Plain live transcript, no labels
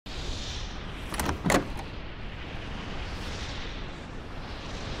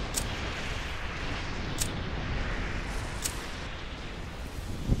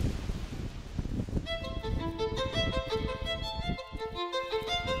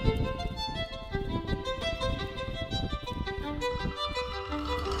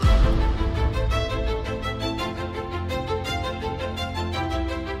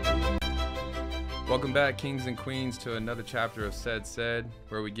Welcome back, kings and queens, to another chapter of Said,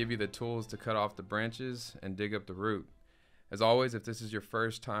 where we give you the tools to cut off the branches and dig up the root. As always, if this is your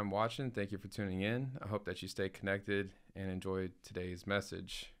first time watching, thank you for tuning in. I hope that you stay connected and enjoy today's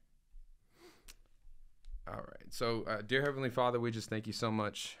message. All right. So, dear Heavenly Father, we just thank you so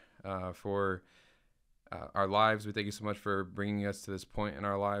much for our lives. We thank you so much for bringing us to this point in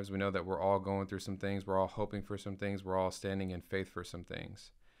our lives. We know that we're all going through some things. We're all hoping for some things. We're all standing in faith for some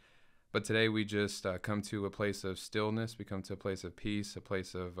things. But today we just come to a place of stillness. We come to a place of peace, a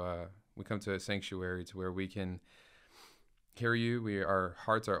place of, we come to a sanctuary to where we can hear you. Our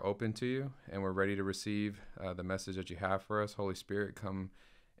hearts are open to you, and we're ready to receive the message that you have for us. Holy Spirit, come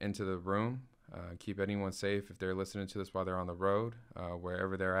into the room. Keep anyone safe if they're listening to this while they're on the road,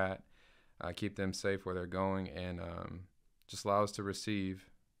 wherever they're at. Keep them safe where they're going, and just allow us to receive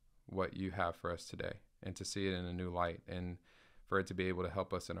what you have for us today and to see it in a new light, and for it to be able to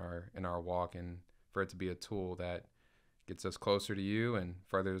help us in our walk, and for it to be a tool that gets us closer to you and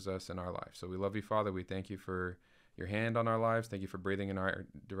furthers us in our life. So we love you, Father. We thank you for your hand on our lives. Thank you for breathing in our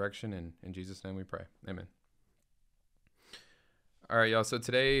direction, and in Jesus' name we pray. Amen. All right, y'all. So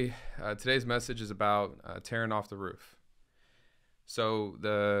today's message is about tearing off the roof. So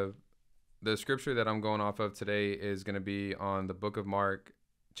the scripture that I'm going off of today is going to be on the book of Mark,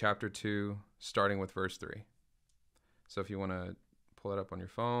 chapter 2, starting with verse 3. So if you want to pull it up on your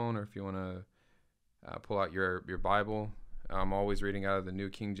phone, or if you want to pull out your Bible, I'm always reading out of the New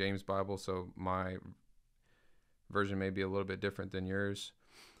King James Bible, so my version may be a little bit different than yours.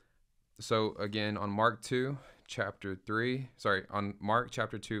 So again, on Mark chapter 2,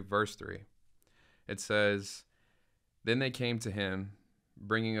 verse 3, it says, "Then they came to him,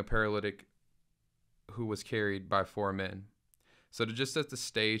 bringing a paralytic who was carried by 4 men." So to just set the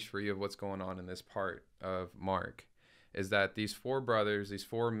stage for you of what's going on in this part of Mark, is that these 4 brothers, these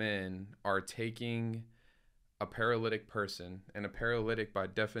 4 men, are taking a paralytic person, and a paralytic by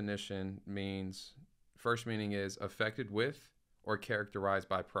definition means, first meaning is affected with or characterized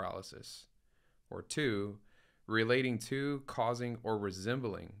by paralysis, or 2, relating to, causing, or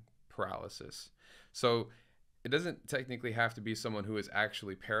resembling paralysis. So it doesn't technically have to be someone who is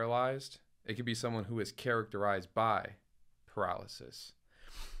actually paralyzed. It could be someone who is characterized by paralysis.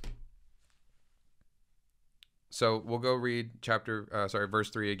 So we'll go read verse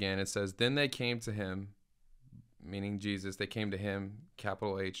 3 again. It says, "Then they came to him," meaning Jesus. They came to him,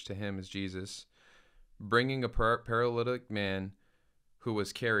 capital H, to him is Jesus, "bringing a paralytic man who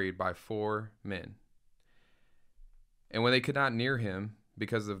was carried by 4 men. And when they could not near him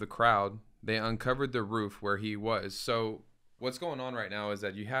because of the crowd, they uncovered the roof where he was." So what's going on right now is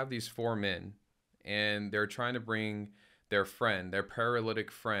that you have these 4 men, and they're trying to bring their friend, their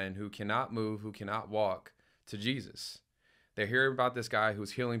paralytic friend who cannot move, who cannot walk, to Jesus. They're hearing about this guy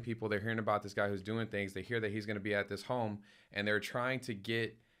who's healing people. They're hearing about this guy who's doing things. They hear that he's going to be at this home, and they're trying to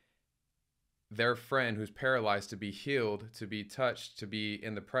get their friend who's paralyzed to be healed, to be touched, to be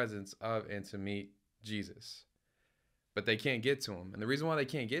in the presence of, and to meet Jesus. But they can't get to him. And the reason why they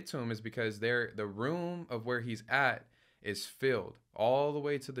can't get to him is because the room of where he's at is filled all the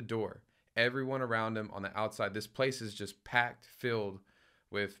way to the door. Everyone around him on the outside. This place is just packed, filled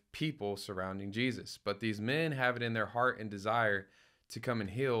with people surrounding Jesus. But these men have it in their heart and desire to come and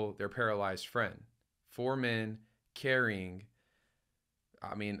heal their paralyzed friend. 4 men carrying,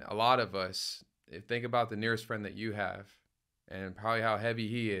 a lot of us, think about the nearest friend that you have and probably how heavy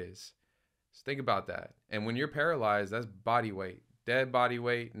he is. Just think about that. And when you're paralyzed, that's body weight, dead body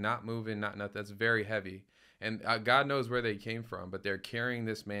weight, not moving, not nothing. That's very heavy. And God knows where they came from, but they're carrying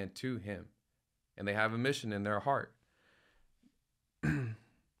this man to him, and they have a mission in their heart.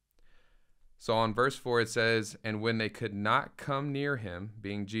 So on verse 4, it says, "And when they could not come near him,"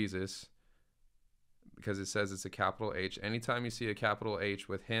 being Jesus, because it says it's a capital H. Anytime you see a capital H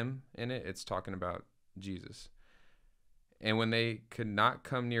with him in it, it's talking about Jesus. "And when they could not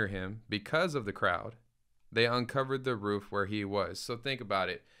come near him because of the crowd, they uncovered the roof where he was." So think about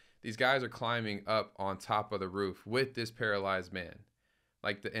it. These guys are climbing up on top of the roof with this paralyzed man.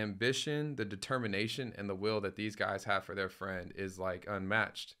 Like, the ambition, the determination, and the will that these guys have for their friend is like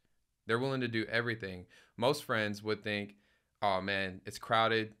unmatched. They're willing to do everything. Most friends would think, "Oh man, it's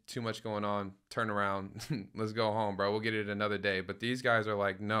crowded, too much going on, turn around, let's go home, bro. We'll get it another day." But these guys are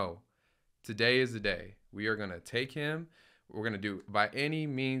like, "No, today is the day. We are going to take him. We're going to do by any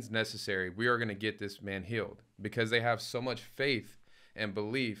means necessary. We are going to get this man healed," because they have so much faith and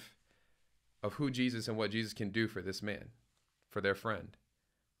belief of who Jesus and what Jesus can do for this man, for their friend.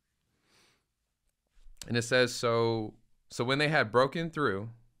 And it says, so when they had broken through,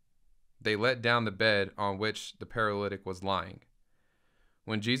 they let down the bed on which the paralytic was lying.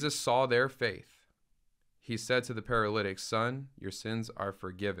 When Jesus saw their faith, he said to the paralytic, "Son, your sins are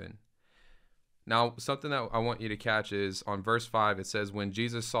forgiven." Now, something that I want you to catch is on verse 5, it says, when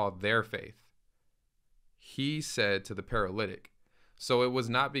Jesus saw their faith, he said to the paralytic. So it was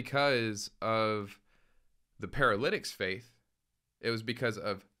not because of the paralytic's faith. It was because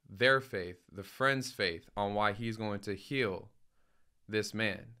of their faith, the friend's faith, on why he's going to heal this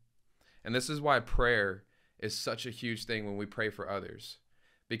man. And this is why prayer is such a huge thing when we pray for others.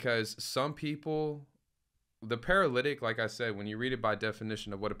 Because some people, the paralytic, like I said, when you read it by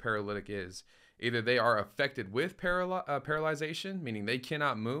definition of what a paralytic is, either they are affected with paralyzation, meaning they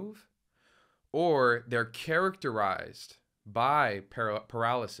cannot move, or they're characterized by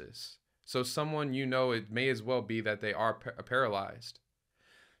paralysis. So someone, it may as well be that they are paralyzed.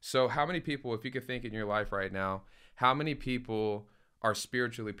 So how many people, if you could think in your life right now, how many people are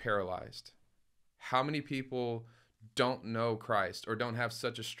spiritually paralyzed? How many people don't know Christ or don't have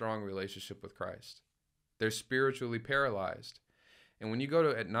such a strong relationship with Christ? They're spiritually paralyzed. And when you go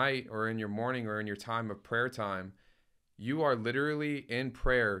to at night or in your morning or in your time of prayer time, you are literally in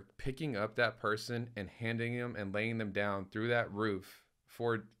prayer, picking up that person and handing them and laying them down through that roof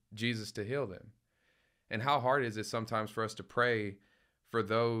for Jesus to heal them. And how hard is it sometimes for us to pray for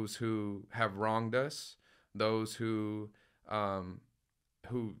those who have wronged us, those who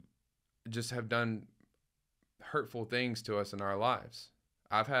just have done hurtful things to us in our lives?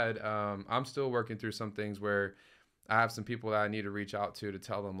 I'm still working through some things where I have some people that I need to reach out to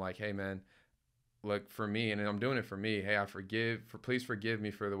tell them, like, hey man, look, for me, and I'm doing it for me. Hey, please forgive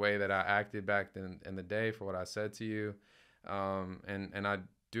me for the way that I acted back then in the day, for what I said to you. And I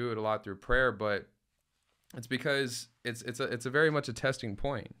do it a lot through prayer, but it's because it's a very much a testing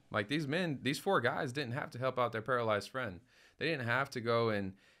point. Like these four guys didn't have to help out their paralyzed friend. They didn't have to go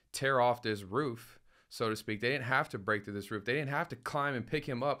and tear off this roof, so to speak. They didn't have to break through this roof. They didn't have to climb and pick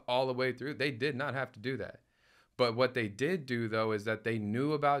him up all the way through. They did not have to do that. But what they did do, though, is that they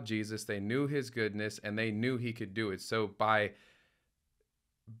knew about Jesus, they knew his goodness, and they knew he could do it. So by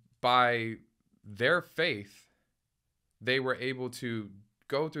their faith, they were able to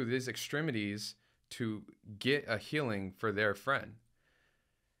go through these extremities to get a healing for their friend.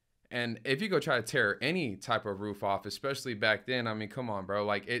 And if you go try to tear any type of roof off, especially back then, I mean, come on, bro.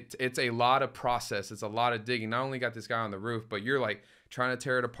 Like it's a lot of process. It's a lot of digging. Not only got this guy on the roof, but you're like trying to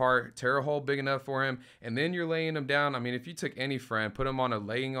tear it apart, tear a hole big enough for him, and then you're laying him down. I mean, if you took any friend, put him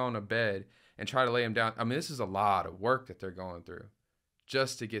laying on a bed and try to lay him down, I mean, this is a lot of work that they're going through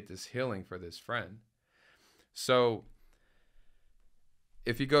just to get this healing for this friend. So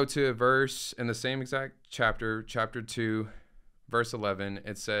if you go to a verse in the same exact chapter 2, verse 11,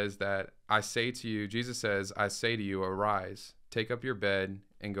 it says that Jesus says, I say to you, arise, take up your bed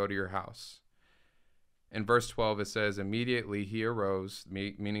and go to your house. In verse 12, it says, immediately he arose,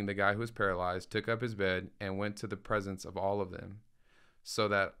 meaning the guy who was paralyzed, took up his bed and went to the presence of all of them, so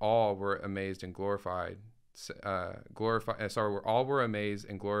that all were amazed and glorified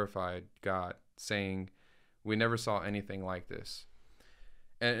God, saying, we never saw anything like this.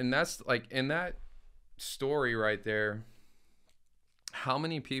 And that's like, in that story right there, how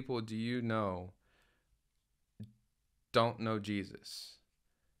many people do you know don't know Jesus?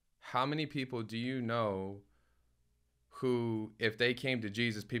 How many people do you know who, if they came to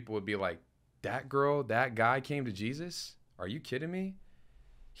Jesus, people would be like, that girl, that guy came to Jesus? Are you kidding me?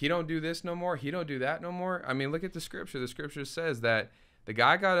 He don't do this no more. He don't do that no more. I mean, look at the scripture. The scripture says that the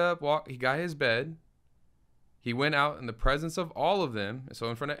guy got up, he got his bed. He went out in the presence of all of them, so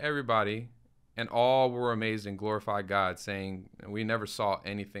in front of everybody, and all were amazed and glorified God, saying, we never saw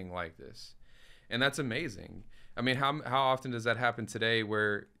anything like this. And that's amazing. I mean, how often does that happen today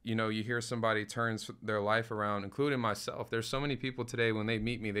where, you hear somebody turns their life around, including myself? There's so many people today, when they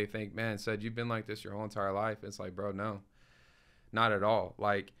meet me, they think, man, said, you've been like this your whole entire life. It's like, bro, no, not at all.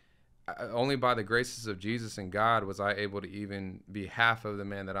 Like, only by the graces of Jesus and God was I able to even be half of the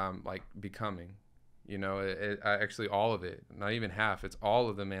man that I'm like becoming. Actually all of it, not even half. It's all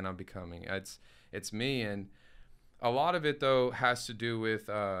of the man I'm becoming. It's me. And a lot of it, though, has to do with,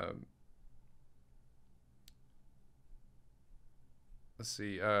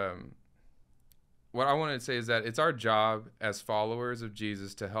 what I wanted to say is that it's our job as followers of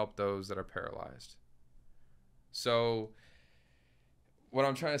Jesus to help those that are paralyzed. So what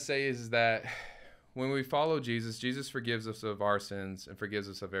I'm trying to say is that when we follow Jesus, Jesus forgives us of our sins and forgives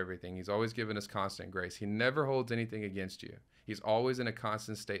us of everything. He's always given us constant grace. He never holds anything against you. He's always in a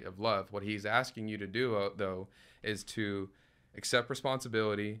constant state of love. What he's asking you to do, though, is to accept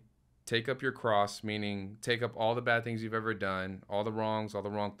responsibility, take up your cross, meaning take up all the bad things you've ever done, all the wrongs, all the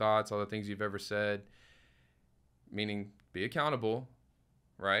wrong thoughts, all the things you've ever said, meaning be accountable,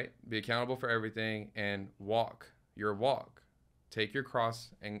 right? Be accountable for everything and walk your walk. Take your cross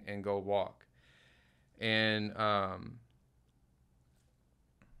and go walk. And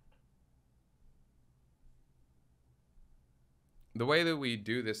the way that we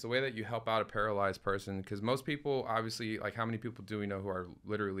do this, the way that you help out a paralyzed person, because most people, obviously, like how many people do we know who are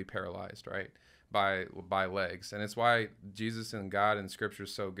literally paralyzed, right? By legs. And it's why Jesus and God and Scripture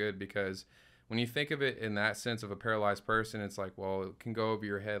is so good, because when you think of it in that sense of a paralyzed person, it's like, well, it can go over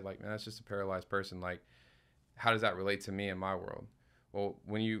your head like, man, that's just a paralyzed person. Like, how does that relate to me in my world? Well,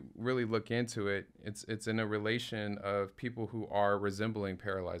 when you really look into it, it's in a relation of people who are resembling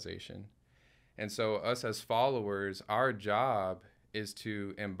paralyzation. And so us as followers, our job is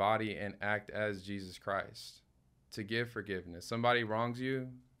to embody and act as Jesus Christ, to give forgiveness. Somebody wrongs you,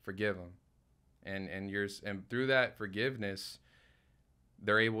 forgive them. And through that forgiveness,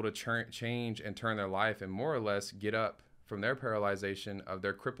 they're able to change and turn their life and more or less get up from their paralyzation of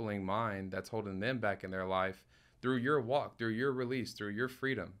their crippling mind that's holding them back in their life through your walk, through your release, through your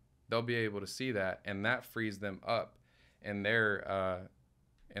freedom. They'll be able to see that, and that frees them up in their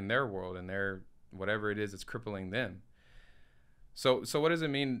world, in their whatever it is that's crippling them. So what does it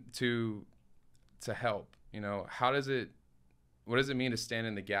mean to help? You know, what does it mean to stand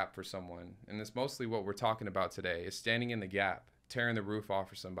in the gap for someone? And it's mostly what we're talking about today, is standing in the gap, tearing the roof off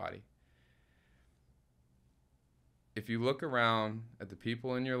for somebody. If you look around at the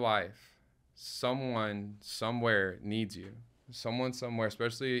people in your life, someone somewhere needs you. Someone somewhere,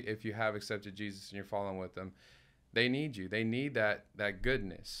 especially if you have accepted Jesus and you're following with them, they need you. They need that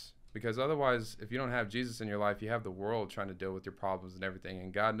goodness. Because otherwise, if you don't have Jesus in your life, you have the world trying to deal with your problems and everything.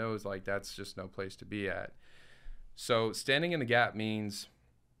 And God knows, like, that's just no place to be at. So standing in the gap means,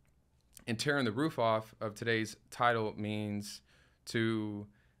 and tearing the roof off of today's title means to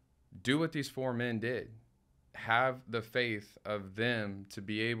do what these four men did. Have the faith of them to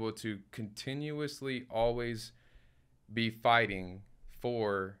be able to continuously always be fighting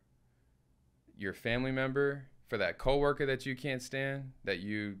for your family member, for that coworker that you can't stand, that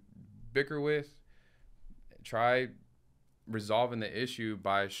you bicker with. Try resolving the issue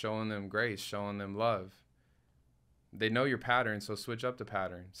by showing them grace, showing them love. They know your pattern, so switch up the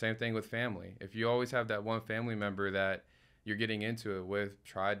pattern. Same thing with family. If you always have that one family member that you're getting into it with,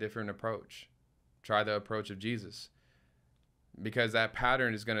 try a different approach. Try the approach of Jesus, because that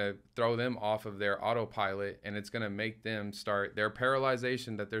pattern is going to throw them off of their autopilot, and it's going to make them start their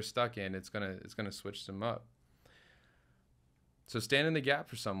paralyzation that they're stuck in. It's going to switch them up. So stand in the gap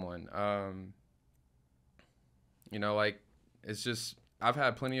for someone. You know, like, it's just, I've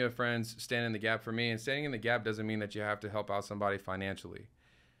had plenty of friends stand in the gap for me, and standing in the gap doesn't mean that you have to help out somebody financially.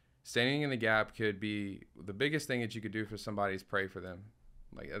 Standing in the gap could be the biggest thing that you could do for somebody is pray for them.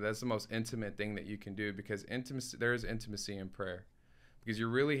 Like, that's the most intimate thing that you can do, because there is intimacy in prayer, because you're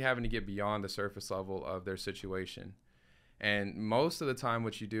really having to get beyond the surface level of their situation. And most of the time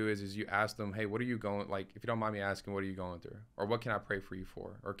what you do is you ask them, hey, what are you going, like, if you don't mind me asking, what are you going through? Or what can I pray for you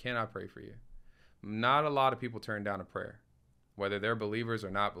for? Or can I pray for you? Not a lot of people turn down a prayer. Whether they're believers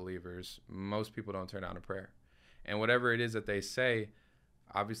or not believers, most people don't turn down a prayer. And whatever it is that they say,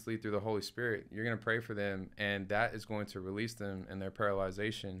 obviously through the Holy Spirit, you're going to pray for them, and that is going to release them in their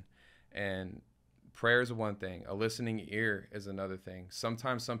paralyzation. And prayer is one thing. A listening ear is another thing.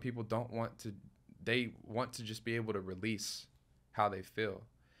 Sometimes some people they want to just be able to release how they feel.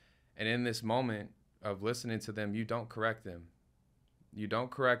 And in this moment of listening to them, you don't correct them. You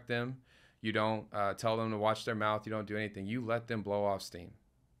don't correct them. You don't tell them to watch their mouth. You don't do anything. You let them blow off steam.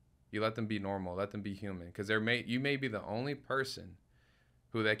 You let them be normal. Let them be human. Because you may be the only person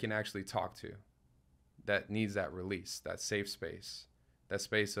who they can actually talk to that needs that release, that safe space, that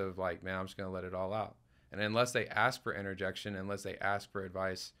space of like, man, I'm just going to let it all out. And unless they ask for interjection, unless they ask for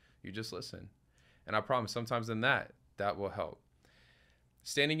advice, you just listen. And I promise sometimes in that will help.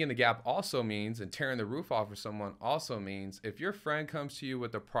 Standing in the gap also means, and tearing the roof off of someone also means, if your friend comes to you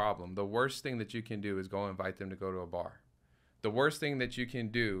with a problem, the worst thing that you can do is go invite them to go to a bar. The worst thing that you can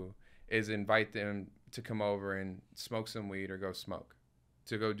do is invite them to come over and smoke some weed or go smoke,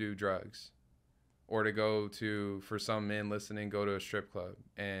 to go do drugs, or to go to, for some men listening, go to a strip club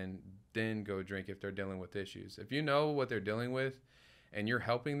and then go drink if they're dealing with issues. If you know what they're dealing with and you're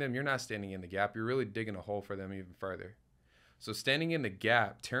helping them, you're not standing in the gap. You're really digging a hole for them even further. So standing in the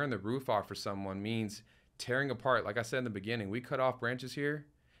gap, tearing the roof off for someone means tearing apart. Like I said in the beginning, we cut off branches here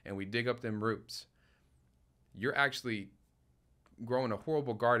and we dig up them roots. You're actually growing a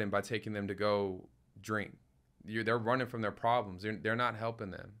horrible garden by taking them to go drink. They're running from their problems. They're not helping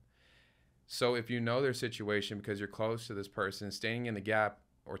them. So if you know their situation because you're close to this person, standing in the gap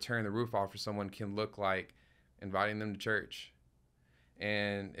or tearing the roof off for someone can look like inviting them to church,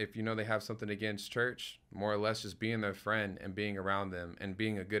 And if you know they have something against church, more or less just being their friend and being around them and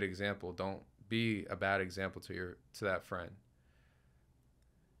being a good example. Don't be a bad example to that friend.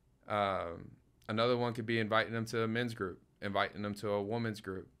 Another one could be inviting them to a men's group, inviting them to a women's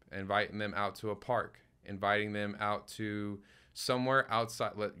group, inviting them out to a park, inviting them out to somewhere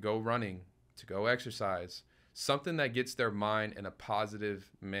outside, go running, to go exercise, something that gets their mind in a positive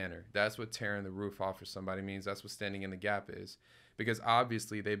manner. That's what tearing the roof off for somebody means. That's what standing in the gap is. Because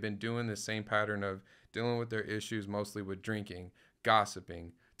obviously they've been doing the same pattern of dealing with their issues, mostly with drinking,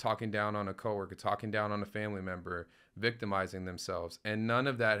 gossiping, talking down on a coworker, talking down on a family member, victimizing themselves. And none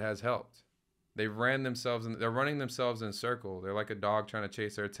of that has helped. They're running themselves in a circle. They're like a dog trying to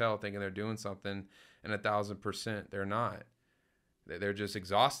chase their tail, thinking they're doing something, and 1,000% they're not. They're just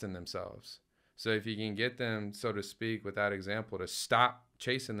exhausting themselves. So if you can get them, so to speak, with that example, to stop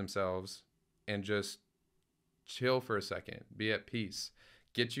chasing themselves and just chill for a second, be at peace,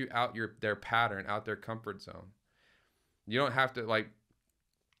 get you out their pattern, out their comfort zone. You don't have to, like,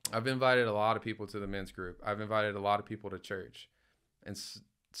 I've invited a lot of people to the men's group. I've invited a lot of people to church, and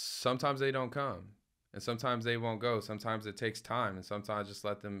sometimes they don't come, and sometimes they won't go. Sometimes it takes time, and sometimes just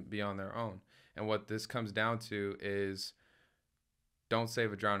let them be on their own. And what this comes down to is, don't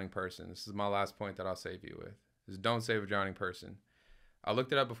save a drowning person. This is my last point that I'll save you with, is don't save a drowning person. I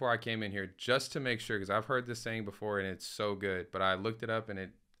looked it up before I came in here just to make sure, because I've heard this saying before and it's so good, but I looked it up and it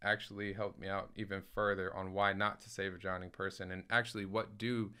actually helped me out even further on why not to save a drowning person, and actually what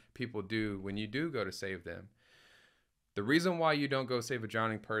do people do when you do go to save them. The reason why you don't go save a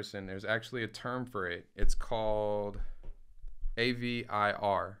drowning person, there's actually a term for it. It's called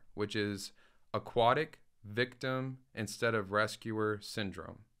AVIR, which is aquatic victim instead of rescuer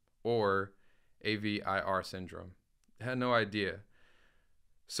syndrome, or AVIR syndrome. I had no idea.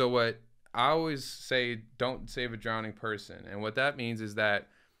 So what I always say, don't save a drowning person. And what that means is that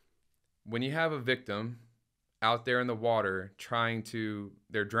when you have a victim out there in the water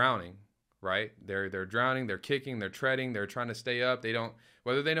they're drowning, right? They're drowning, they're kicking, they're treading, they're trying to stay up.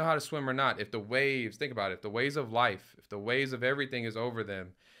 Whether they know how to swim or not, if the waves, think about it, if the waves of life, if the waves of everything is over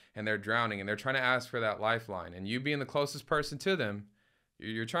them and they're drowning and they're trying to ask for that lifeline, and you being the closest person to them,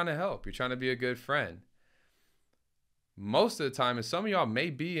 you're trying to help. You're trying to be a good friend. Most of the time, and some of y'all may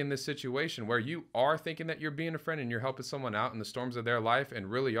be in this situation where you are thinking that you're being a friend and you're helping someone out in the storms of their life, and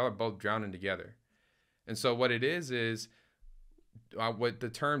really y'all are both drowning together. And so what it is what the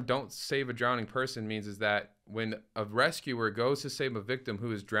term don't save a drowning person means is that when a rescuer goes to save a victim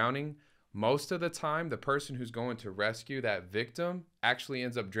who is drowning, most of the time the person who's going to rescue that victim actually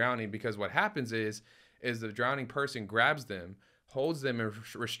ends up drowning, because what happens is the drowning person grabs them, holds them, and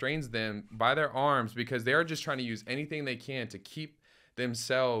restrains them by their arms, because they're just trying to use anything they can to keep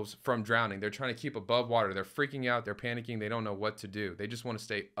themselves from drowning. They're trying to keep above water. They're freaking out. They're panicking. They don't know what to do. They just want to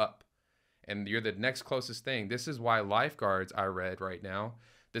stay up. And you're the next closest thing. This is why lifeguards, I read right now,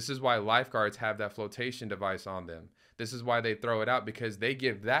 this is why lifeguards have that flotation device on them. This is why they throw it out, because they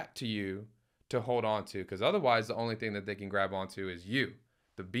give that to you to hold on to. Because otherwise, the only thing that they can grab onto is you,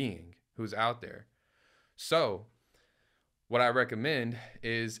 the being who's out there. So what I recommend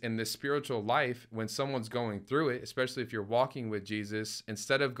is, in this spiritual life, when someone's going through it, especially if you're walking with Jesus,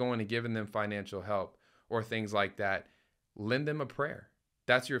 instead of going and giving them financial help or things like that, lend them a prayer.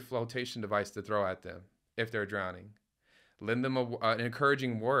 That's your flotation device to throw at them if they're drowning. Lend them an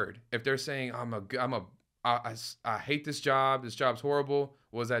encouraging word. If they're saying, I hate this job. This job's horrible.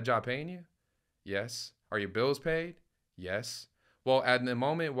 Was that job paying you? Yes. Are your bills paid? Yes. Well, at the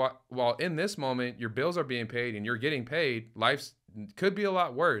moment, while in this moment, your bills are being paid and you're getting paid, life could be a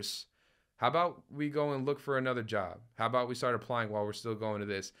lot worse. How about we go and look for another job? How about we start applying while we're still going to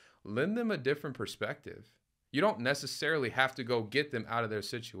this? Lend them a different perspective. You don't necessarily have to go get them out of their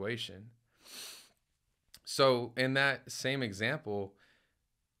situation. So in that same example,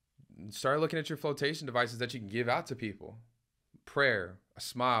 start looking at your flotation devices that you can give out to people. Prayer, a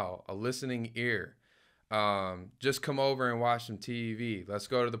smile, a listening ear. Just come over and watch some TV. Let's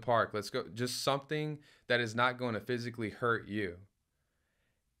go to the park. Let's go. Just something that is not going to physically hurt you.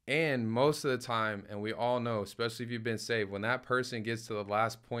 And most of the time, and we all know, especially if you've been saved, when that person gets to the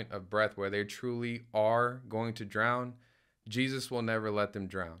last point of breath where they truly are going to drown, Jesus will never let them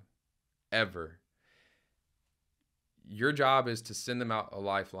drown, ever. Your job is to send them out a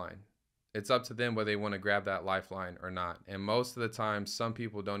lifeline. It's up to them whether they want to grab that lifeline or not. And most of the time, some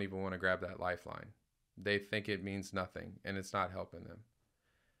people don't even want to grab that lifeline. They think it means nothing and it's not helping them.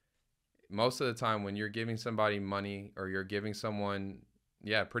 Most of the time, when you're giving somebody money, or you're giving someone,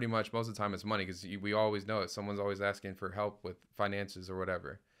 pretty much most of the time it's money, because we always know it. Someone's always asking for help with finances or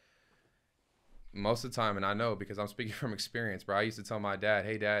whatever. most of the time, and I know because I'm speaking from experience, bro. I used to tell my dad,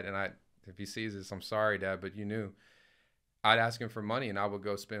 "Hey, dad," and if he sees this, I'm sorry, dad, but you knew. I'd ask him for money, and I would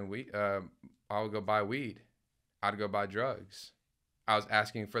go spend weed. I would go buy weed. I'd go buy drugs. I was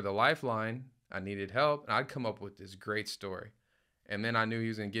asking for the lifeline. I needed help, and I'd come up with this great story. And then I knew he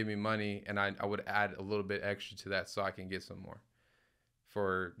was gonna give me money, and I would add a little bit extra to that so I can get some more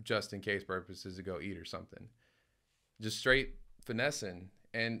for just in case purposes to go eat or something. Just straight finessing.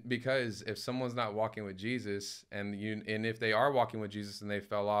 And because if someone's not walking with Jesus, and if they are walking with Jesus and they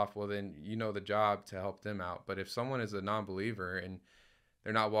fell off, well then you know the job to help them out. But if someone is a non-believer and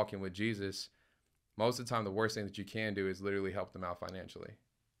they're not walking with Jesus, most of the time the worst thing that you can do is literally help them out financially.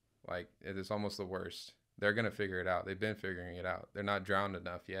 Like, it is almost the worst. They're gonna figure it out. They've been figuring it out. They're not drowned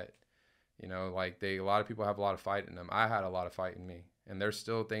enough yet. You know, like a lot of people have a lot of fight in them. I had a lot of fight in me, and there's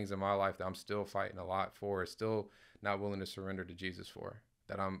still things in my life that I'm still fighting a lot for, still not willing to surrender to Jesus for,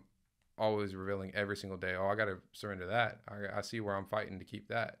 that I'm always revealing every single day. Oh, I got to surrender that. I see where I'm fighting to keep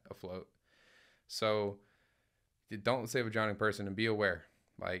that afloat. So don't save a drowning person, and be aware.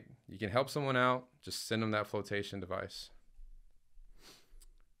 Like, you can help someone out, just send them that flotation device.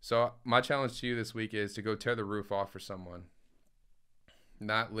 So my challenge to you this week is to go tear the roof off for someone.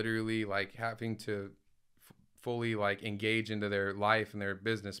 Not literally like having to fully like engage into their life and their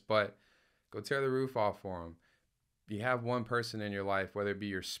business, but go tear the roof off for them. You have one person in your life, whether it be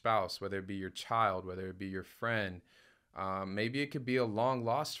your spouse, whether it be your child, whether it be your friend. Maybe it could be a long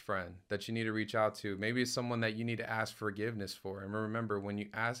lost friend that you need to reach out to. Maybe it's someone that you need to ask forgiveness for. And remember, when you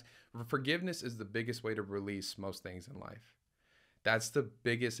ask, forgiveness is the biggest way to release most things in life. That's the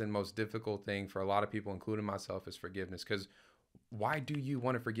biggest and most difficult thing for a lot of people, including myself, is forgiveness. Because why do you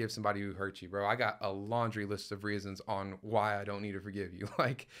want to forgive somebody who hurt you, bro? I got a laundry list of reasons on why I don't need to forgive you.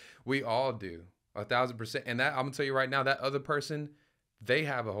 Like, we all do, 1,000%. And that, I'm gonna tell you right now, that other person, they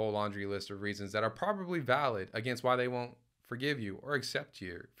have a whole laundry list of reasons that are probably valid against why they won't forgive you or accept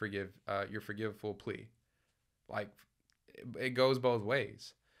your forgiveful plea. Like, it goes both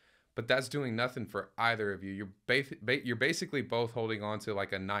ways. But that's doing nothing for either of you. You're basically both holding on to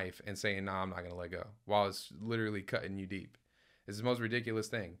like a knife and saying, "Nah, I'm not gonna let go," while it's literally cutting you deep. It's the most ridiculous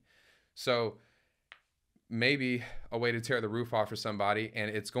thing. So maybe a way to tear the roof off for somebody,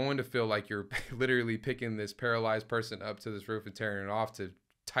 and it's going to feel like you're literally picking this paralyzed person up to this roof and tearing it off to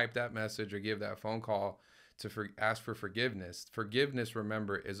type that message or give that phone call to ask for forgiveness. Forgiveness,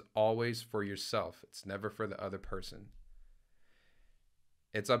 remember, is always for yourself. It's never for the other person.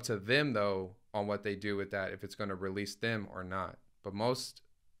 It's up to them, though, on what they do with that, if it's going to release them or not. But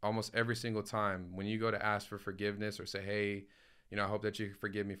almost every single time when you go to ask for forgiveness or say, "Hey, I hope that you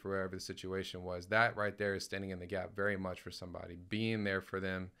forgive me for whatever the situation was," that right there is standing in the gap very much for somebody, being there for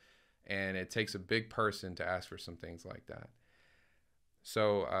them. And it takes a big person to ask for some things like that.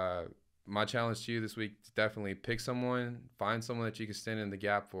 So my challenge to you this week is definitely pick someone, find someone that you can stand in the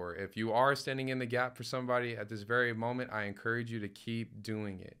gap for. If you are standing in the gap for somebody at this very moment, I encourage you to keep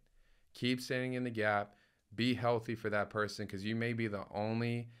doing it. Keep standing in the gap. Be healthy for that person, because you may be the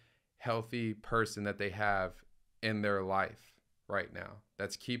only healthy person that they have in their life right now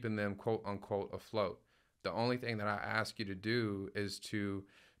that's keeping them, quote unquote, afloat. The only thing that I ask you to do is to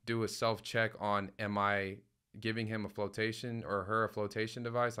do a self-check on, am I giving him a flotation or her a flotation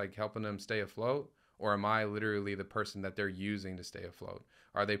device, like helping them stay afloat? Or am I literally the person that they're using to stay afloat?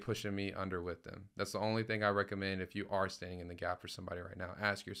 Are they pushing me under with them? That's the only thing I recommend if you are standing in the gap for somebody right now.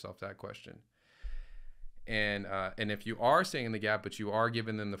 Ask yourself that question. And if you are staying in the gap, but you are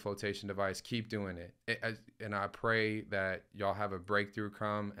giving them the flotation device, keep doing it. And I pray that y'all have a breakthrough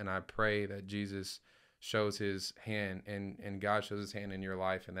come, and I pray that Jesus shows his hand and God shows his hand in your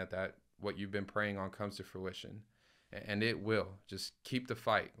life, and that what you've been praying on comes to fruition. And it will. Just keep the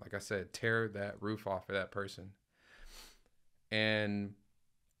fight. Like I said, tear that roof off of that person. And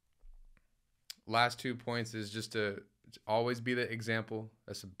last 2 points is just to always be the example.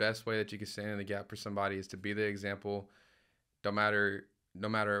 That's the best way that you can stand in the gap for somebody, is to be the example. No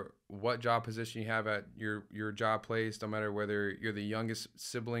matter what job position you have at your job place, no matter whether you're the youngest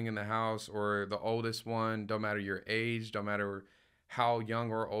sibling in the house or the oldest one, no matter your age, no matter how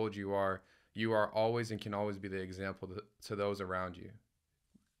young or old you are always and can always be the example to those around you.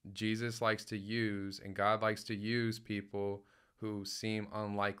 Jesus likes to use, and God likes to use, people who seem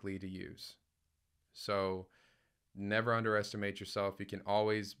unlikely to use. So never underestimate yourself. You can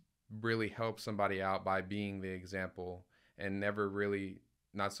always really help somebody out by being the example, and never really,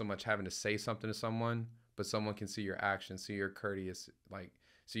 not so much having to say something to someone, but someone can see your actions, see your courteous, like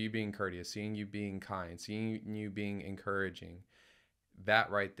see you being courteous, seeing you being kind, seeing you being encouraging.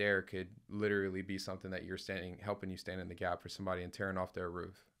 That right there could literally be something that you're helping you stand in the gap for somebody and tearing off their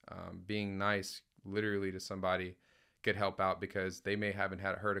roof. Being nice literally to somebody could help out because they may haven't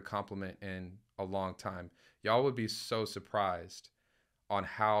heard a compliment in a long time. Y'all would be so surprised on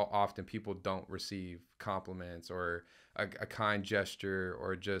how often people don't receive compliments or a kind gesture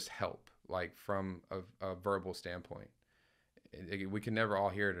or just help, like from a verbal standpoint. We can never all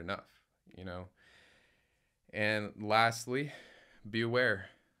hear it enough, you know. And lastly, be aware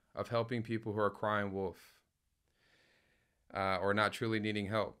of helping people who are crying wolf or not truly needing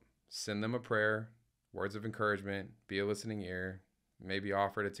help. Send them a prayer, words of encouragement, be a listening ear, maybe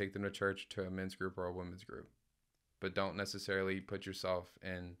offer to take them to church, to a men's group or a women's group. But don't necessarily put yourself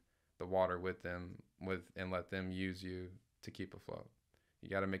in the water with them and let them use you to keep afloat. You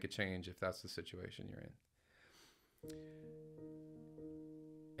got to make a change if that's the situation you're in.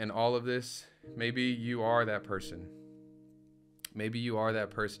 And all of this, maybe you are that person. Maybe you are that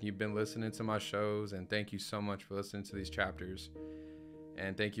person. You've been listening to my shows, and thank you so much for listening to these chapters.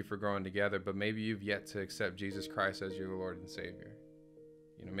 And thank you for growing together. But maybe you've yet to accept Jesus Christ as your Lord and Savior.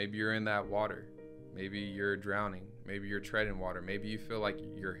 You know, maybe you're in that water. Maybe you're drowning. Maybe you're treading water. Maybe you feel like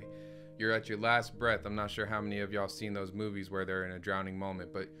you're at your last breath. I'm not sure how many of y'all have seen those movies where they're in a drowning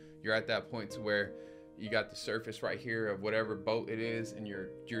moment, but you're at that point to where you got the surface right here of whatever boat it is, and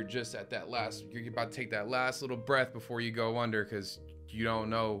you're just at that last, you're about to take that last little breath before you go under because you don't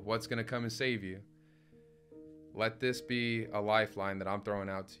know what's going to come and save you. Let this be a lifeline that I'm throwing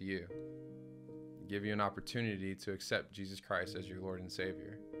out to you. Give you an opportunity to accept Jesus Christ as your Lord and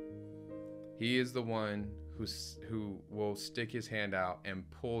Savior. He is the one who will stick his hand out and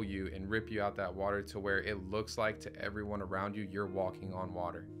pull you and rip you out that water to where it looks like to everyone around you you're walking on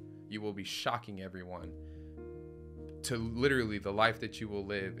water. You will be shocking everyone. To literally the life that you will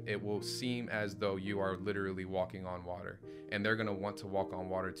live, it will seem as though you are literally walking on water. And they're going to want to walk on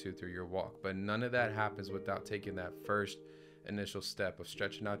water too through your walk. But none of that happens without taking that first initial step of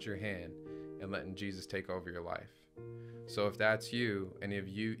stretching out your hand and letting Jesus take over your life. So if that's you, and if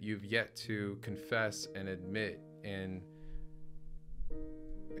you've yet to confess and admit and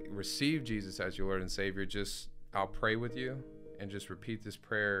receive Jesus as your Lord and Savior, I'll pray with you and just repeat this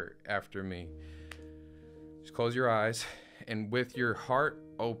prayer after me. Just close your eyes, and with your heart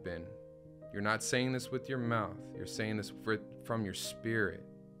open, you're not saying this with your mouth, you're saying this from your spirit.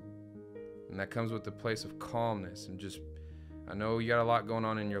 And that comes with a place of calmness and I know you got a lot going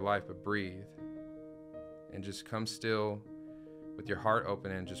on in your life, but breathe. And just come still with your heart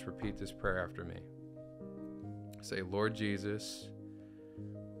open and just repeat this prayer after me. Say, Lord Jesus,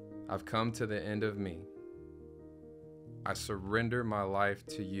 I've come to the end of me. I surrender my life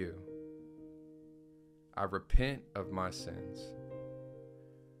to you. I repent of my sins.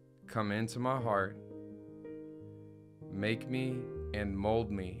 Come into my heart. Make me and mold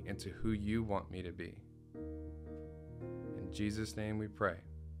me into who you want me to be. In Jesus' name we pray.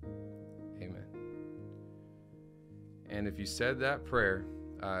 Amen. And if you said that prayer,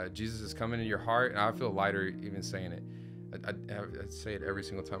 Jesus is coming into your heart, and I feel lighter even saying it. I say it every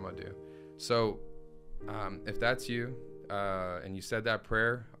single time I do. So if that's you, and you said that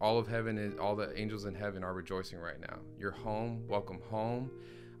prayer, all the angels in heaven are rejoicing right now. You're home. Welcome home.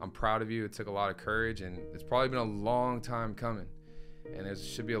 I'm proud of you. It took a lot of courage, and it's probably been a long time coming. And there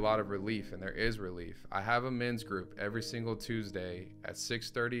should be a lot of relief, and there is relief. I have a men's group every single Tuesday at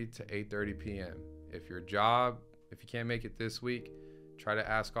 6:30 to 8:30 p.m. If you can't make it this week, try to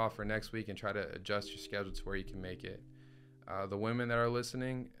ask off for next week and try to adjust your schedule to where you can make it. The women that are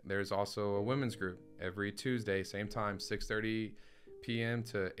listening, there's also a women's group every Tuesday, same time, 6:30 p.m.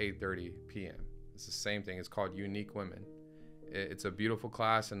 to 8:30 p.m. It's the same thing. It's called Unique Women. It's a beautiful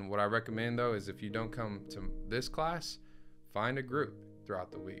class, and what I recommend, though, is if you don't come to this class, find a group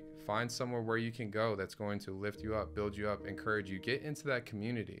throughout the week. Find somewhere where you can go that's going to lift you up, build you up, encourage you. Get into that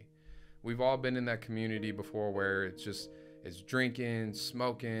community. We've all been in that community before where it's drinking,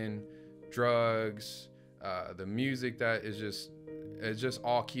 smoking, drugs, the music that is just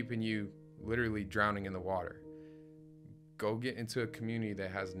all keeping you literally drowning in the water. Go get into a community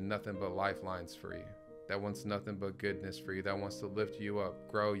that has nothing but lifelines for you, that wants nothing but goodness for you, that wants to lift you up,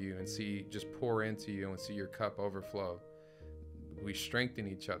 grow you, and just pour into you and see your cup overflow. We strengthen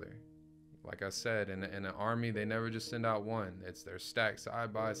each other. Like I said, in an army, they never just send out one. They're stacked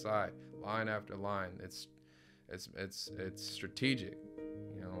side by side, line after line. It's strategic.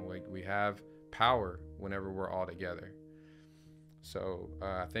 You know, like we have power whenever we're all together. So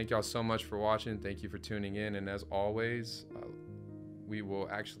thank y'all so much for watching. Thank you for tuning in. And as always, we will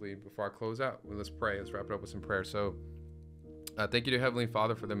actually, before I close out, let's pray. Let's wrap it up with some prayer. So thank you to Heavenly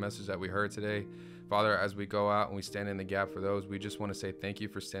Father for the message that we heard today. Father, as we go out and we stand in the gap for those, we just want to say thank you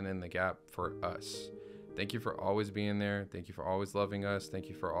for standing in the gap for us. Thank you for always being there. Thank you for always loving us. Thank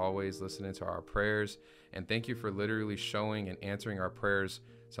you for always listening to our prayers. And thank you for literally showing and answering our prayers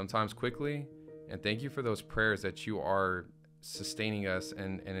sometimes quickly. And thank you for those prayers that you are sustaining us,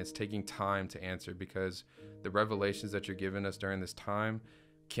 and it's taking time to answer, because the revelations that you're giving us during this time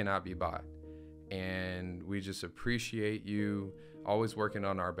cannot be bought. And we just appreciate you always working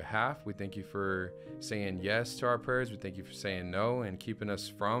on our behalf. We thank you for saying yes to our prayers. We thank you for saying no and keeping us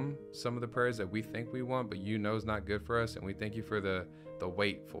from some of the prayers that we think we want, but you know is not good for us. And we thank you for the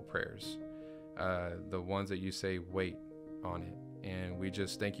waitful prayers, the ones that you say wait on it. And we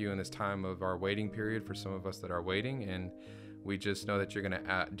just thank you in this time of our waiting period for some of us that are waiting. And we just know that you're going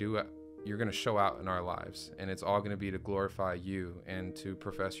to you're going to show out in our lives, and it's all going to be to glorify you and to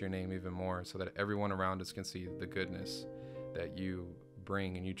profess your name even more, so that everyone around us can see the goodness that you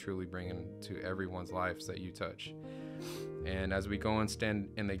bring, and you truly bring into everyone's lives that you touch. And as we go and stand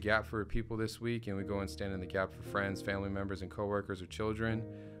in the gap for people this week, and we go and stand in the gap for friends, family members, and coworkers or children,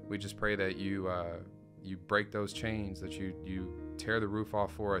 we just pray that you break those chains, that you tear the roof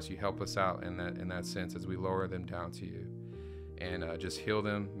off for us, you help us out in that sense as we lower them down to you. And just heal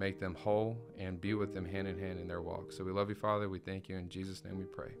them, make them whole, and be with them hand in hand in their walk. So we love you, Father. We thank you. In Jesus' name we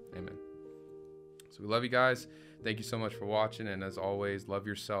pray. Amen. So we love you guys. Thank you so much for watching. And as always, love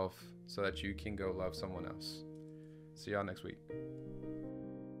yourself so that you can go love someone else. See y'all next week.